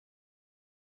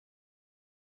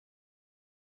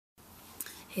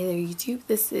Hey there YouTube,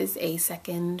 this is a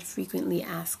second frequently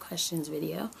asked questions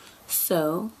video.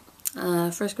 So,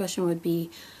 first question would be,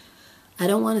 I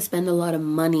don't want to spend a lot of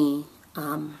money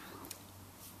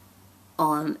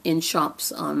in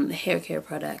shops on hair care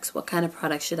products. What kind of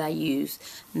products should I use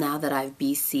now that I've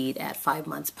BC'd at 5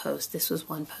 months post? This was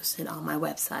one posted on my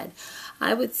website.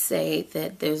 I would say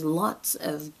that there's lots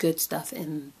of good stuff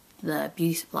in the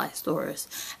beauty supply stores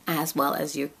as well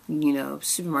as your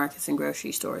supermarkets and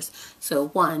grocery stores. So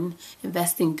one,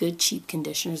 invest in good cheap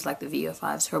conditioners like the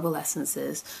VO5s, herbal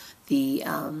essences, the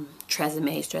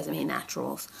Tresemme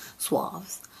Naturals,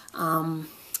 Suaves.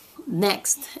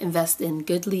 Next, invest in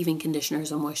good leave-in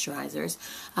conditioners or moisturizers.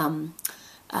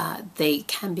 They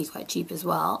can be quite cheap as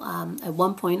well. At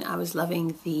one point I was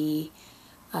loving the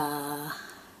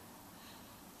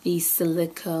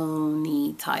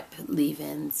silicone type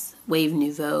leave-ins, Wave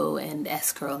Nouveau and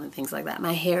S-Curl and things like that.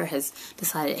 My hair has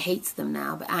decided it hates them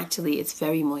now, but actually it's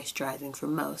very moisturizing for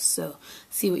most. So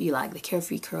see what you like, the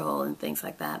Carefree Curl and things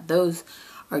like that. Those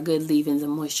are good leave-ins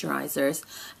and moisturizers.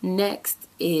 Next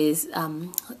is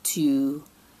to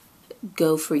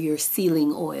go for your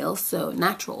sealing oils. So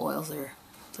natural oils are,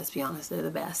 let's be honest, they're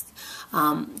the best.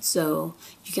 So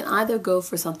you can either go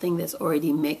for something that's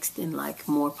already mixed in like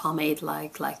more pomade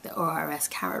like the ORS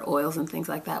carrot oils and things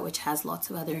like that, which has lots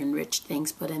of other enriched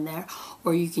things put in there,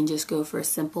 or you can just go for a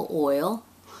simple oil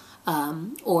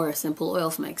or a simple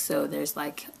oils mix. So there's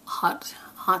like hot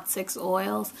 6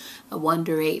 oils,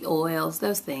 Wonder 8 oils,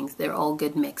 those things, they're all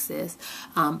good mixes.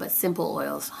 But simple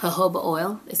oils, jojoba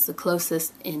oil is the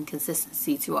closest in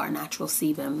consistency to our natural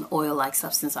sebum oil-like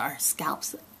substance our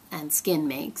scalps and skin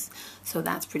makes, so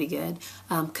that's pretty good.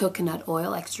 Coconut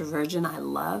oil, extra virgin, I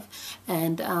love.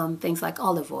 And things like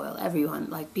olive oil,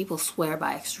 people swear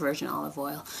by extra virgin olive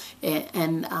oil.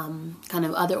 And kind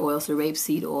of other oils, the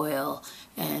rapeseed oil,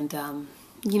 and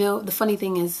the funny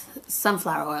thing is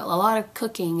sunflower oil. A lot of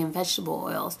cooking and vegetable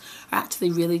oils are actually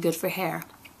really good for hair.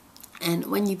 And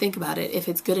when you think about it, if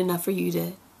it's good enough for you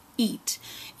to eat,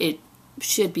 it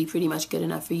should be pretty much good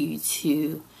enough for you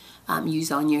to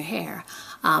use on your hair.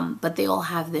 But they all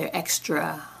have their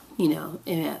extra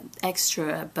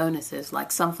bonuses.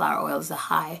 Like sunflower oil is a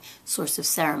high source of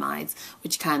ceramides,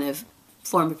 which kind of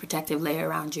form a protective layer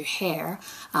around your hair.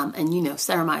 And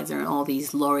ceramides are in all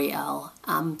these L'Oreal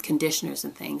conditioners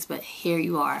and things, but here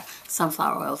you are,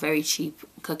 sunflower oil, very cheap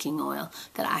cooking oil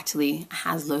that actually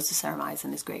has loads of ceramides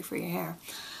and is great for your hair.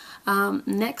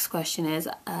 Next question is,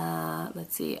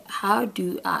 let's see, how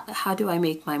do I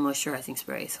make my moisturizing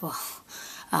sprays? Well,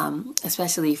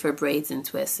 especially for braids and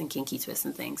twists and kinky twists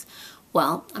and things.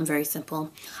 Well, I'm very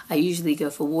simple. I usually go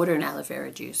for water and aloe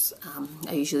vera juice.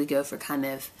 I usually go for kind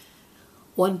of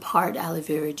 1 part aloe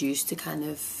vera juice to kind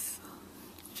of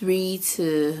 3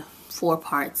 to 4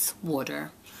 parts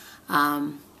water.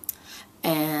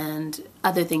 And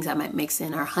other things I might mix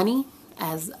in are honey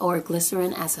or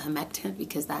glycerin as a humectant,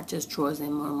 because that just draws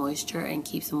in more moisture and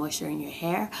keeps the moisture in your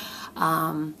hair.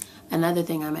 Another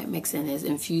thing I might mix in is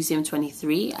Infusium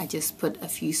 23. I just put a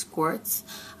few squirts,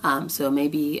 so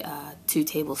maybe 2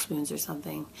 tablespoons or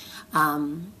something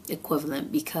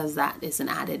equivalent, because that is an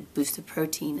added boost of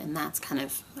protein, and that's kind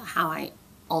of how I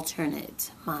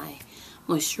alternate my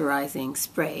moisturizing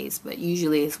sprays. But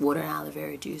usually it's water and aloe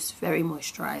vera juice, very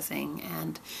moisturizing.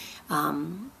 And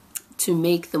to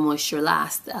make the moisture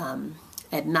last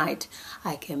at night,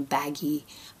 I can baggy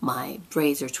my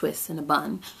braids or twists in a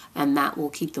bun, and that will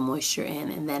keep the moisture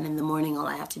in. And then in the morning, all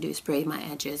I have to do is spray my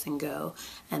edges and go.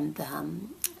 And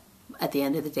at the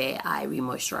end of the day, I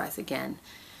re-moisturize again.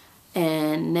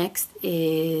 And next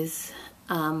is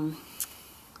a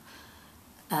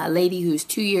lady who's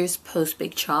 2 years post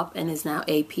Big Chop and is now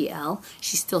APL.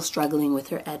 She's still struggling with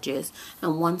her edges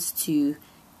and wants to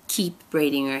keep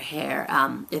braiding her hair.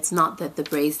 It's not that the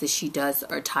braids that she does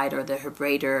are tight or that her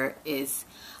braider is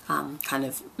kind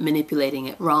of manipulating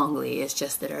it wrongly. It's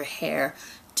just that her hair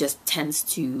just tends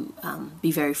to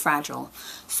be very fragile.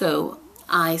 So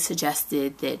I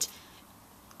suggested that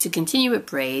to continue with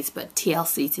braids, but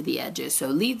TLC to the edges. So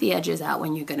leave the edges out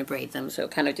when you're going to braid them. So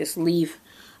kind of just leave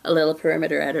a little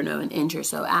perimeter, I don't know, 1 inch or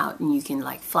so out, and you can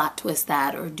like flat twist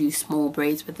that or do small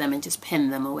braids with them and just pin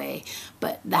them away.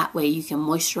 But that way you can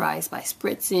moisturize by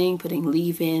spritzing, putting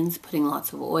leave-ins, putting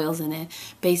lots of oils in it,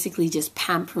 basically just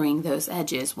pampering those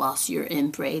edges whilst you're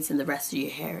in braids and the rest of your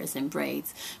hair is in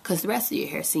braids, because the rest of your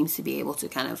hair seems to be able to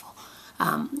kind of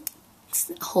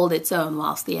hold its own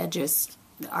whilst the edges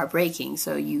are breaking,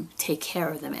 so you take care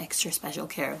of them, extra special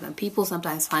care of them. People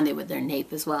sometimes find it with their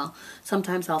nape as well.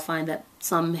 Sometimes I'll find that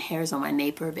some hairs on my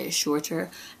nape are a bit shorter,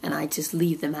 and I just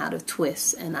leave them out of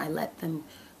twists and I let them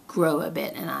grow a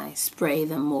bit and I spray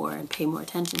them more and pay more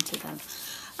attention to them.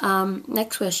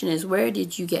 Next question is, where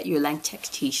did you get your length check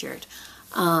t-shirt?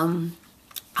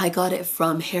 I got it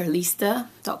from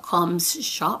hairlista.com's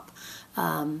shop.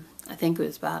 I think it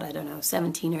was about, I don't know,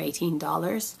 $17 or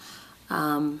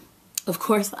 $18. Of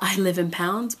course, I live in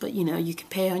pounds, but you know, you can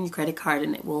pay on your credit card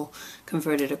and it will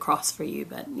convert it across for you.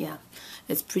 But yeah,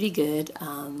 it's pretty good.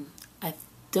 I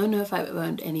don't know if I've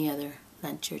owned any other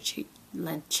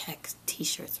length check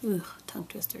t-shirts. Ooh, tongue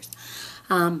twisters.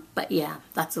 But yeah,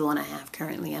 that's the one I have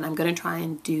currently, and I'm going to try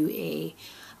and do a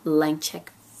length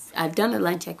check. I've done a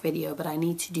length check video, but I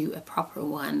need to do a proper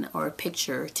one or a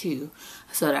picture too,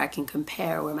 so that I can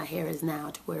compare where my hair is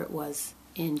now to where it was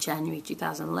in January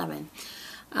 2011.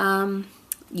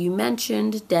 You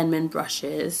mentioned Denman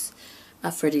brushes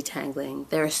for detangling.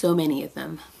 There are so many of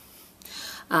them.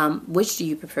 Which do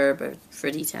you prefer for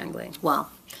detangling?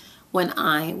 Well, when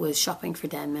I was shopping for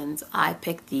Denman's, I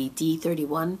picked the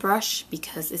D31 brush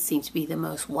because it seemed to be the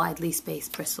most widely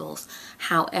spaced bristles.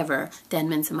 However,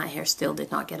 Denman's and my hair still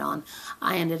did not get on.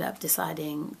 I ended up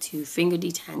deciding to finger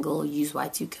detangle, use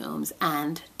Y2 combs,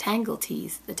 and tangle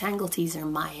tease. The tangle teaser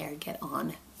in my hair get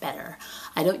on better.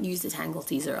 I don't use the tangle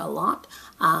teaser a lot.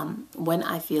 When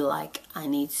I feel like I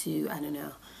need to, I don't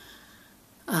know,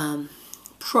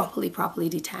 properly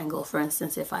detangle. For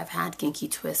instance, if I've had kinky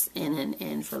twists in and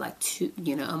in for like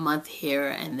a month here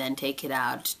and then take it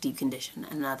out, deep condition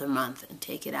another month and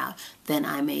take it out, then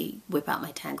I may whip out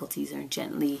my tangle teaser and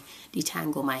gently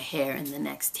detangle my hair in the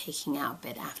next taking out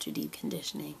bit after deep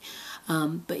conditioning.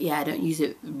 But yeah, I don't use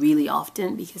it really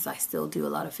often because I still do a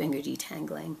lot of finger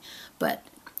detangling. But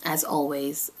as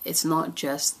always, it's not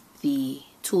just the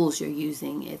tools you're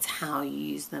using, it's how you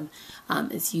use them.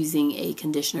 It's using a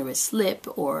conditioner with slip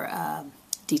or a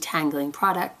detangling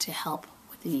product to help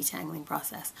with the detangling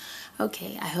process.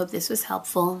 Okay, I hope this was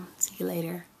helpful. See you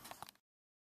later.